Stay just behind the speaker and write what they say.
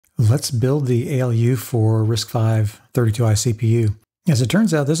Let's build the ALU for RISC-V 32I CPU. As it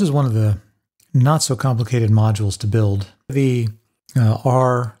turns out, this is one of the not so complicated modules to build. The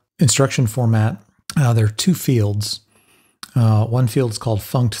R instruction format, there are two fields. One field is called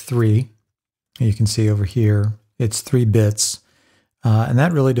funct3. You can see over here, it's 3 bits. And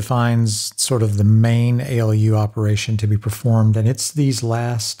that really defines sort of the main ALU operation to be performed. And it's these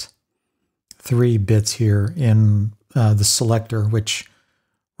last 3 bits here in the selector, which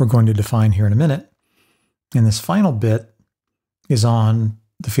we're going to define here in a minute. And this final bit is on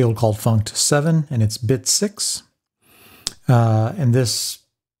the field called funct7, and it's bit 6. And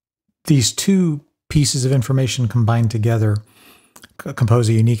these two pieces of information combined together compose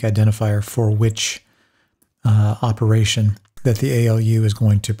a unique identifier for which operation that the ALU is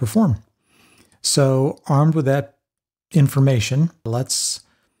going to perform. So armed with that information, let's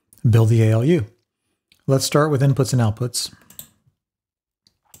build the ALU. Let's start with inputs and outputs.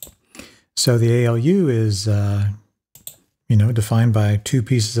 So the ALU is defined by 2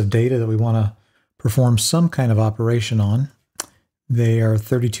 pieces of data that we want to perform some kind of operation on. They are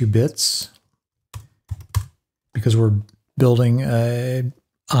 32 bits because we're building a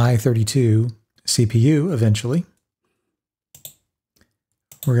i32 CPU eventually.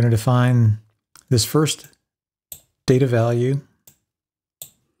 We're going to define this first data value,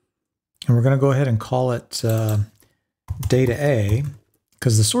 and we're going to go ahead and call it data A,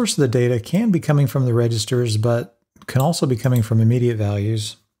 because the source of the data can be coming from the registers, but can also be coming from immediate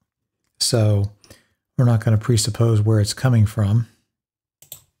values. So we're not going to presuppose where it's coming from.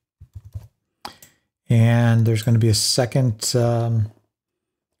 And there's going to be a second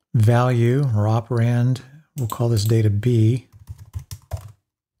value or operand. We'll call this data B.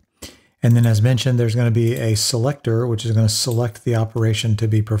 And then, as mentioned, there's going to be a selector, which is going to select the operation to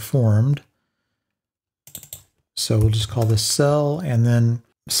be performed. So we'll just call this cell, and then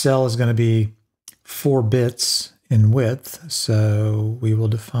cell is going to be 4 bits in width. So we will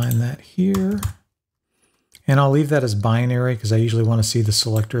define that here. And I'll leave that as binary because I usually want to see the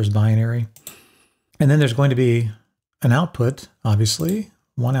selector as binary. And then there's going to be an output, obviously.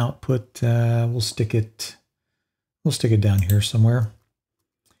 One output, we'll stick it down here somewhere.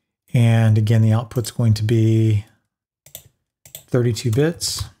 And again, the output's going to be 32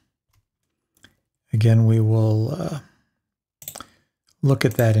 bits. Again, we will look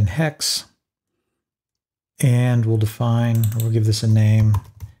at that in hex, and we'll define, or we'll give this a name,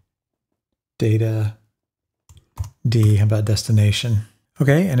 data D. How about destination?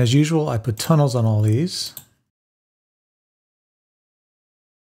 Okay, and as usual, I put tunnels on all these.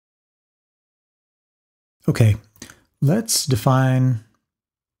 Okay, let's define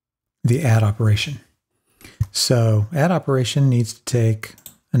the add operation. So add operation needs to take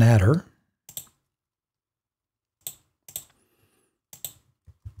an adder.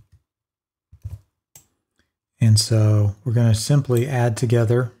 And so we're going to simply add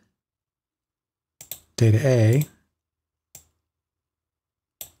together data A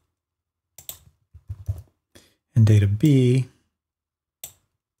and data B.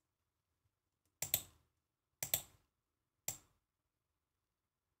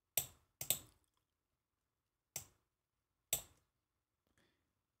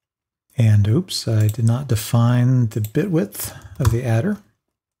 And oops, I did not define the bit width of the adder.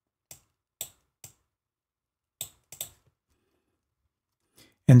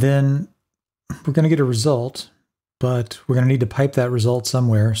 And then we're going to get a result, but we're going to need to pipe that result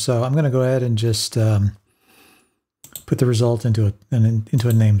somewhere. So I'm going to go ahead and just put the result into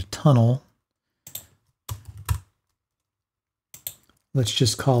a named tunnel. Let's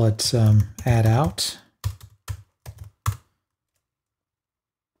just call it add out.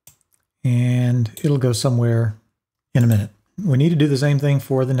 And it'll go somewhere in a minute. We need to do the same thing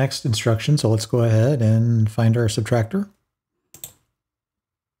for the next instruction, so let's go ahead and find our subtractor.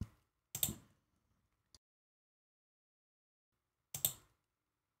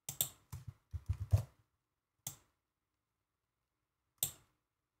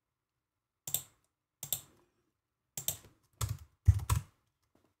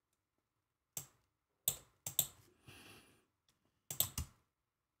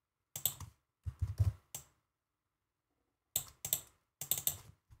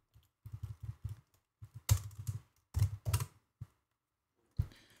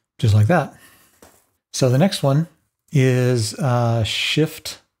 Just like that. So the next one is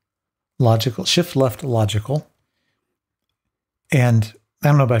shift left logical. And I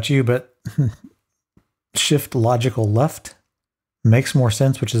don't know about you, but shift logical left makes more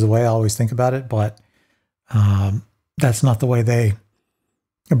sense, which is the way I always think about it. But that's not the way they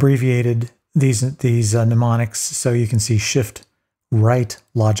abbreviated these mnemonics. So you can see shift right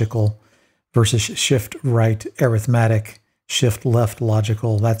logical versus shift right arithmetic, shift left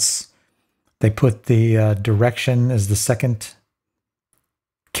logical. They put the direction as the second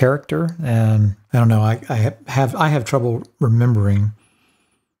character, and I don't know. I have trouble remembering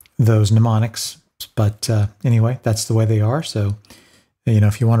those mnemonics, but anyway, that's the way they are. So,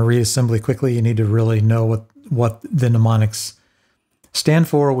 if you want to read assembly quickly, you need to really know what the mnemonics stand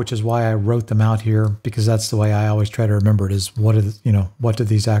for, which is why I wrote them out here, because that's the way I always try to remember it, is what do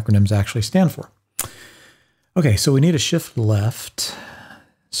these acronyms actually stand for. Okay, so we need a shift left.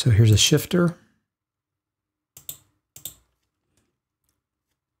 So here's a shifter.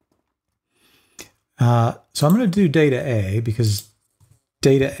 So I'm going to do data A, because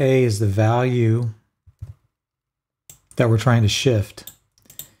data A is the value that we're trying to shift.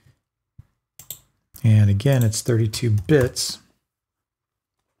 And again, it's 32 bits.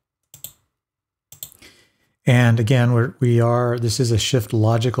 And again, this is a shift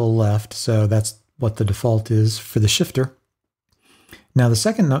logical left, so that's what the default is for the shifter. Now the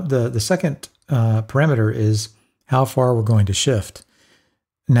second parameter is how far we're going to shift.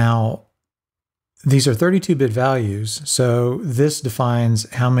 Now, these are 32-bit values, so this defines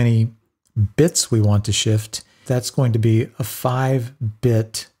how many bits we want to shift. That's going to be a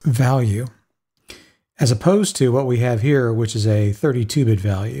 5-bit value, as opposed to what we have here, which is a 32-bit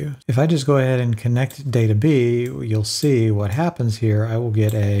value. If I just go ahead and connect data B, you'll see what happens here. I will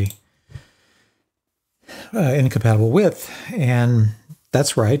get a incompatible width, and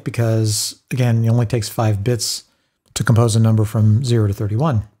that's right, because again, it only takes 5 bits to compose a number from 0 to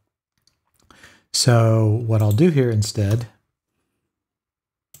 31. So what I'll do here instead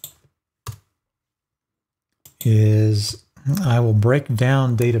is I will break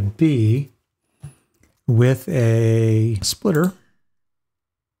down data B with a splitter.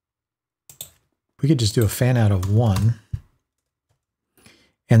 We could just do a fan out of 1.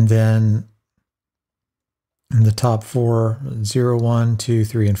 And then in the top 4, 0, 1, 2,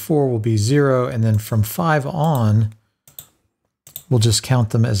 3, and 4 will be 0. And then from 5 on, we'll just count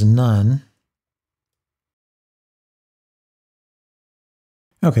them as none.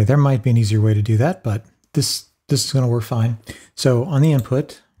 Okay, there might be an easier way to do that, but this is going to work fine. So on the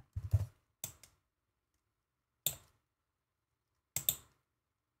input,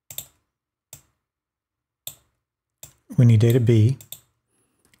 we need data B,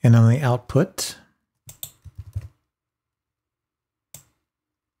 and on the output,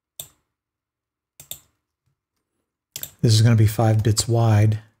 this is going to be 5 bits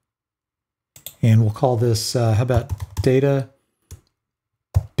wide, and we'll call this, how about data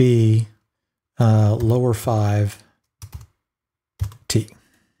B lower 5 T.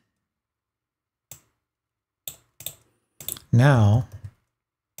 Now,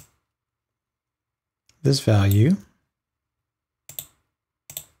 this value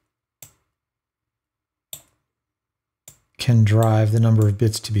can drive the number of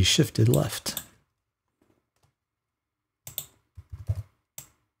bits to be shifted left.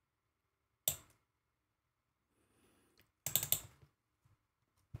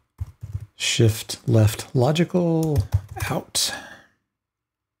 Shift left logical out.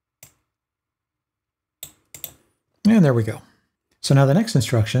 And there we go. So now the next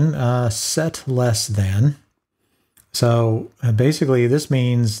instruction, set less than. So basically this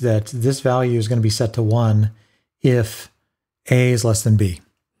means that this value is going to be set to 1 if A is less than B.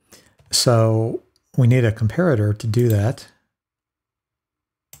 So we need a comparator to do that.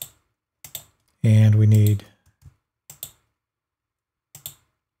 And we need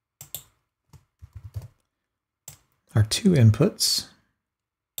our 2 inputs.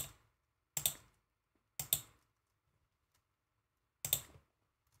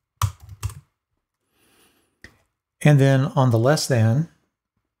 And then on the less than,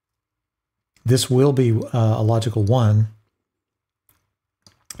 this will be a logical 1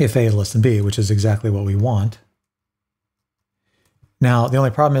 if A is less than B, which is exactly what we want. Now, the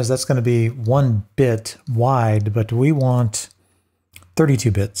only problem is that's going to be 1 bit wide, but we want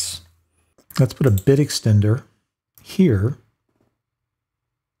 32 bits. Let's put a bit extender here,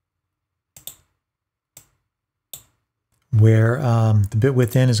 where the bit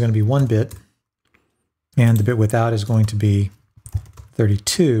width in is going to be 1 bit, and the bit width out is going to be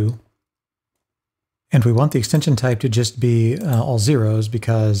 32. And we want the extension type to just be all zeros,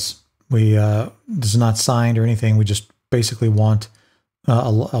 because this is not signed or anything. We just basically want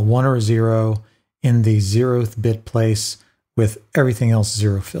a 1 or a 0 in the 0th bit place with everything else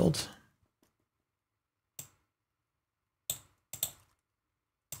 0 filled.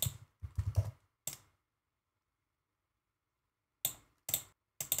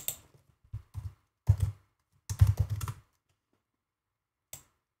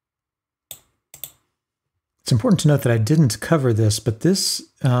 It's important to note that I didn't cover this, but this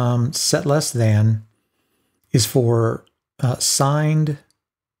set less than is for signed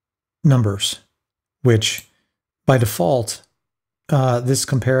numbers, which by default, this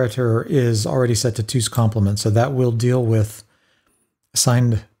comparator is already set to 2's complement, so that will deal with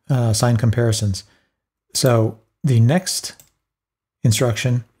signed comparisons. So the next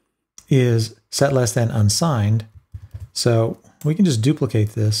instruction is set less than unsigned. So we can just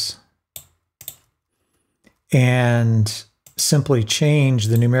duplicate this and simply change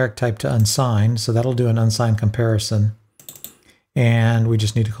the numeric type to unsigned. So that'll do an unsigned comparison. And we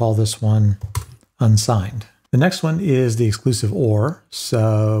just need to call this one unsigned. The next one is the exclusive OR.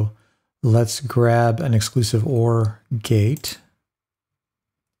 So let's grab an exclusive OR gate.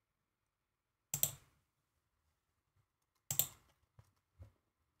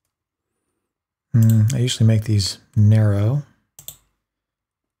 I usually make these narrow.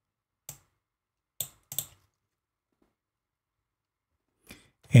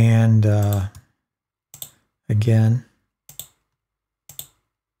 And again,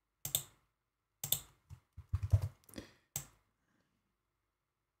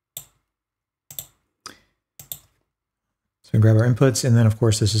 so grab our inputs, and then of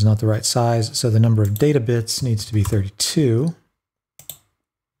course this is not the right size, so the number of data bits needs to be 32.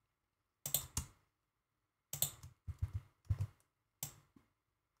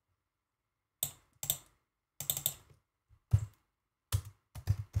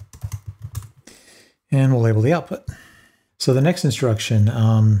 And we'll label the output. So the next instruction,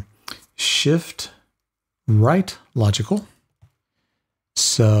 shift right logical.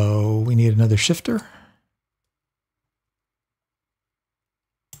 So we need another shifter.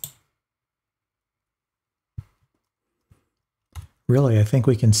 Really, I think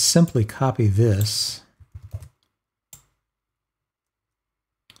we can simply copy this.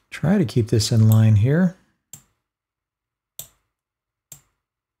 Try to keep this in line here.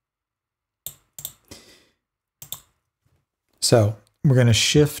 So we're going to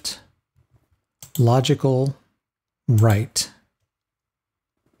shift logical right.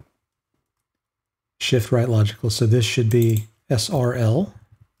 Shift right logical. So this should be SRL.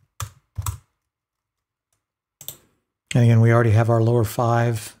 And again, we already have our lower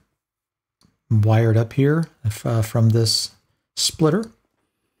 5 wired up here from this splitter.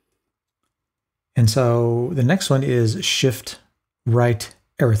 And so the next one is shift right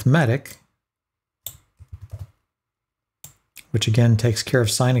arithmetic, which again takes care of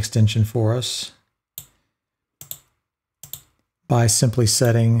sign extension for us by simply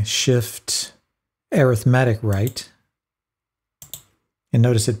setting shift arithmetic right. And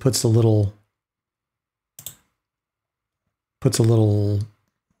notice it puts a little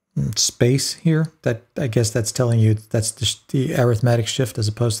space here. That, I guess that's telling you that's the arithmetic shift as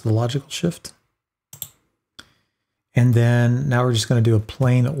opposed to the logical shift. And then now we're just going to do a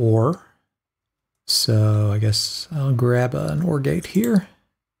plain OR. So I guess I'll grab an OR gate here.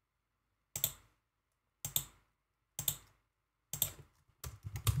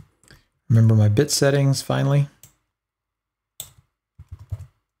 Remember my bit settings finally.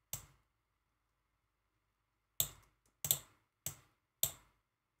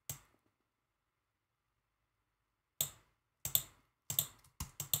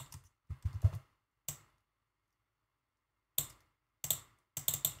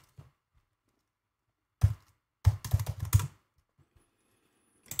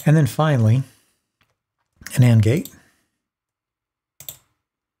 And then finally, an AND gate.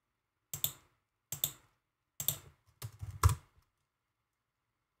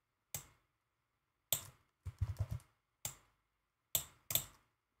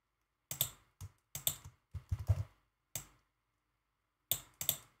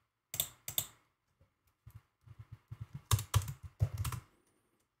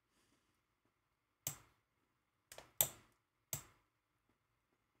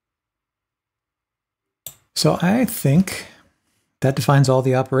 So I think that defines all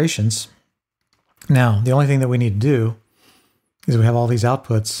the operations. Now, the only thing that we need to do is we have all these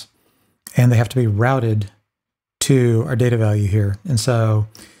outputs and they have to be routed to our data value here. And so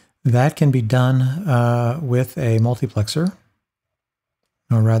that can be done with a multiplexer,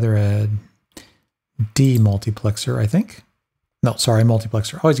 or rather a demultiplexer, I think. No, sorry,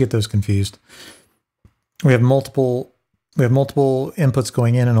 multiplexer. I always get those confused. We have multiple inputs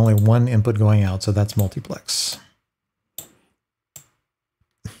going in and only one input going out, so that's multiplex.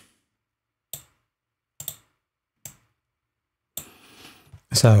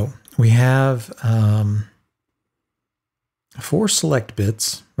 So we have 4 select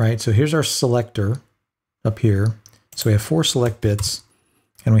bits, right? So here's our selector up here. So we have 4 select bits,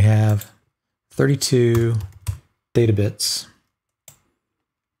 and we have 32 data bits.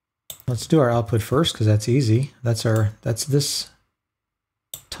 Let's do our output first because that's easy. That's this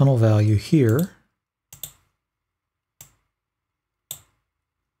tunnel value here.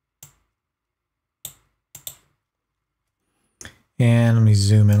 And let me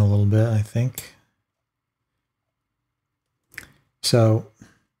zoom in a little bit, I think. So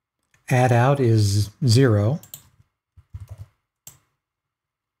add out is 0.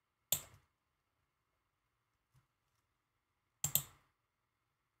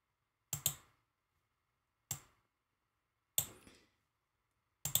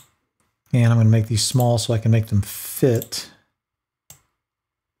 And I'm going to make these small so I can make them fit.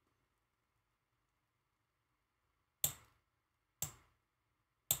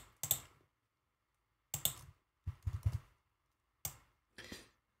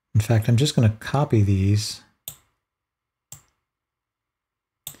 In fact, I'm just going to copy these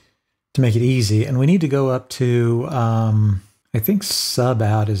to make it easy. And we need to go up to, I think sub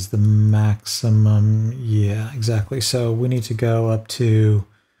out is the maximum. Yeah, exactly. So we need to go up to,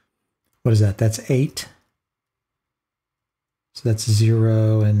 what is that? That's 8. So that's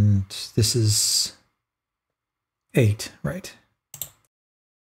 0, and this is 8, right?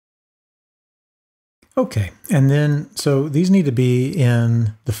 Okay, and then, so these need to be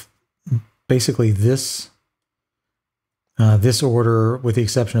in basically this order with the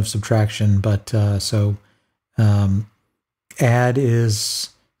exception of subtraction, but add is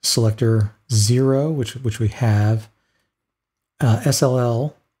selector 0, which we have.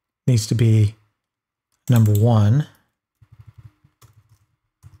 SLL needs to be number 1.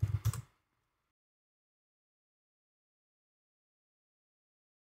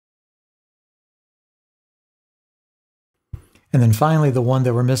 And then finally, the one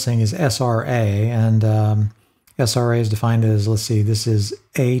that we're missing is SRA, and SRA is defined as, let's see, this is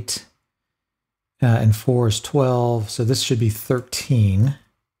 8, and 4 is 12, so this should be 13.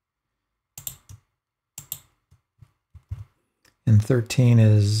 And 13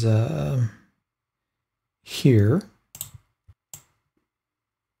 is here.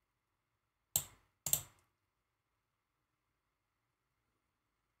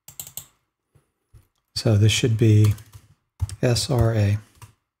 So this should be SRA.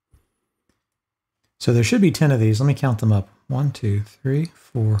 So there should be 10 of these. Let me count them up. 1, 2, 3,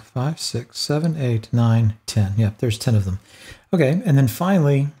 4, 5, 6, 7, 8, 9, 10. Yep, there's 10 of them. Okay, and then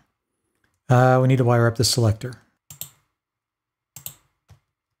finally, we need to wire up the selector.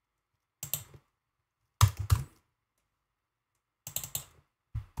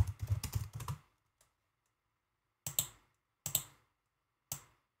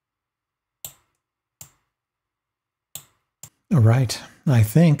 All right, I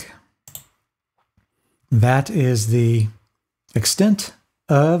think that is the extent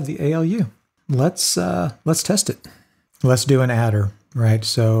of the ALU. Let's test it. Let's do an adder, right?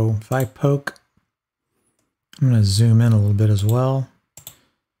 So if I poke, I'm going to zoom in a little bit as well.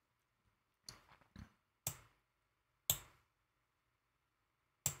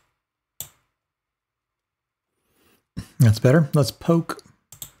 That's better. Let's poke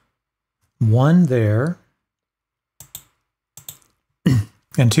 1 there.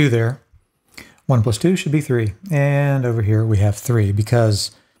 And 2 there. 1 plus 2 should be 3. And over here we have 3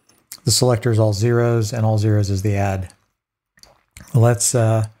 because the selector is all zeros and all zeros is the add. Let's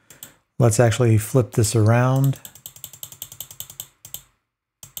actually flip this around.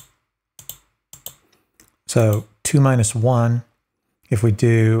 So 2 minus 1, if we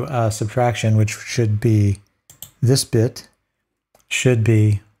do subtraction, which should be this bit, should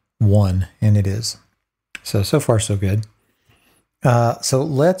be 1, and it is. So far so good. So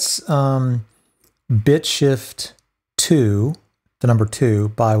let's bit shift 2, the number 2,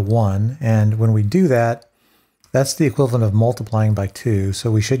 by 1. And when we do that, that's the equivalent of multiplying by 2.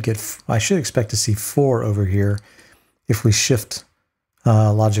 So we should get, I should expect to see 4 over here if we shift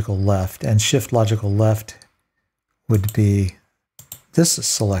logical left. And shift logical left would be this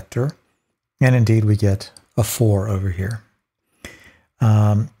selector. And indeed, we get a 4 over here.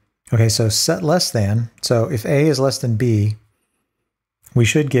 Okay, so set less than. So if A is less than B, we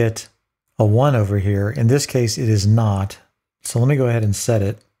should get a 1 over here. In this case, it is not. So let me go ahead and set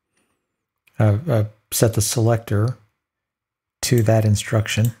it. Set the selector to that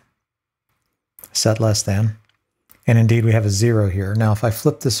instruction. Set less than. And indeed, we have a 0 here. Now, if I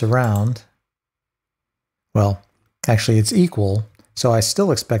flip this around, well, actually, it's equal. So I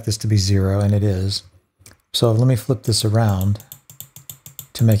still expect this to be 0, and it is. So let me flip this around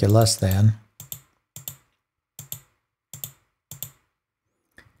to make it less than.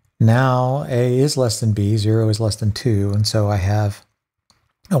 Now A is less than B, 0 is less than 2, and so I have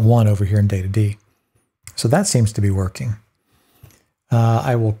a 1 over here in data D. So that seems to be working.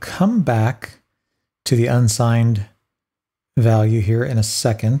 I will come back to the unsigned value here in a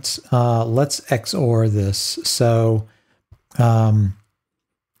second. Let's XOR this. So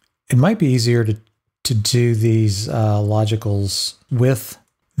it might be easier to do these logicals with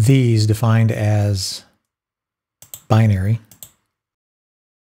these defined as binary.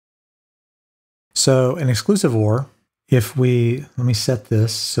 So an exclusive OR, if we, let me set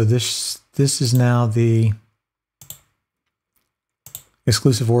this. So this is now the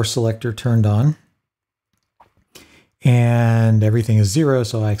exclusive OR selector turned on. And everything is 0,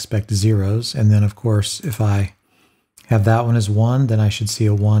 so I expect zeros. And then, of course, if I have that one as 1, then I should see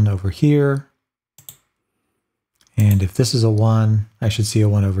a 1 over here. And if this is a 1, I should see a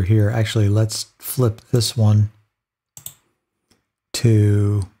 1 over here. Actually, let's flip this one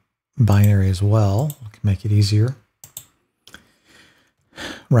to binary as well. We can make it easier.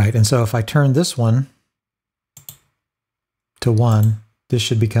 Right, and so if I turn this one to 1, this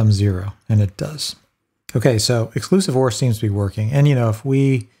should become 0, and it does. Okay, so exclusive OR seems to be working. And, you know, if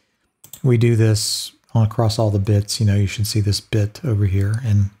we do this across all the bits, you know, you should see this bit over here,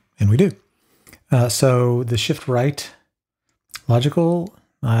 and we do. So the shift right logical,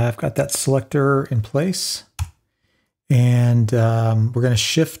 I've got that selector in place. And we're going to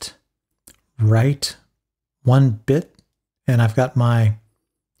shift right 1 bit, and I've got my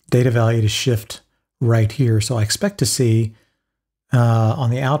data value to shift right here. So I expect to see on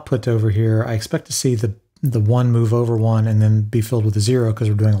the output over here, I expect to see the 1 move over 1 and then be filled with a 0 because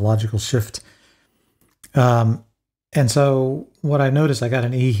we're doing a logical shift. And so what I noticed, I got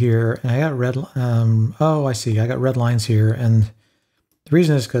an E here, and I got red. Oh, I see. I got red lines here, and the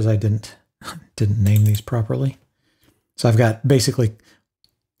reason is because I didn't name these properly. So I've got basically,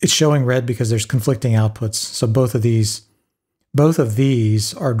 it's showing red because there's conflicting outputs. So both of these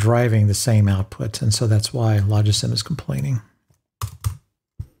are driving the same output, and so that's why Logisim is complaining.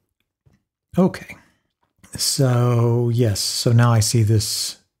 Okay. So yes, so now I see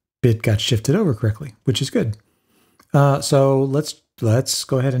this bit got shifted over correctly, which is good. So let's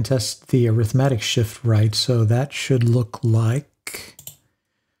go ahead and test the arithmetic shift right. So that should look like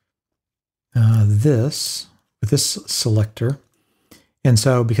this with this selector. And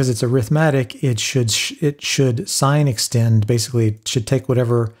so because it's arithmetic, it should sign extend. Basically, it should take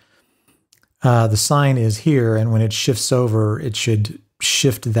whatever the sign is here, and when it shifts over, it should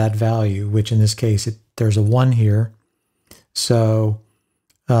shift that value, which in this case, there's a 1 here. So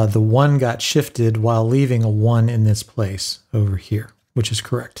the 1 got shifted while leaving a 1 in this place over here, which is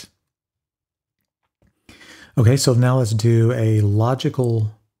correct. Okay, so now let's do a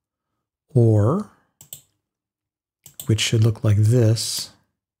logical OR, which should look like this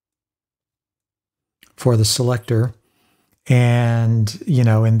for the selector. And, you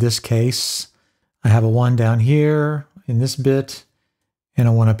know, in this case, I have a 1 down here in this bit and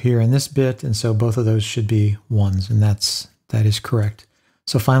a 1 up here in this bit. And so both of those should be 1s, and that is correct.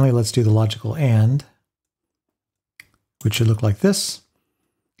 So finally, let's do the logical AND, which should look like this.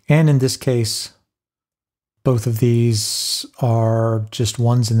 And in this case, both of these are just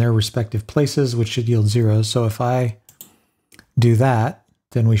 1s in their respective places, which should yield 0s. So if I do that,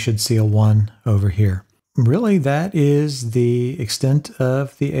 then we should see a 1 over here. Really, that is the extent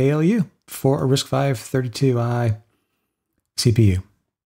of the ALU for a RISC-V 32i CPU.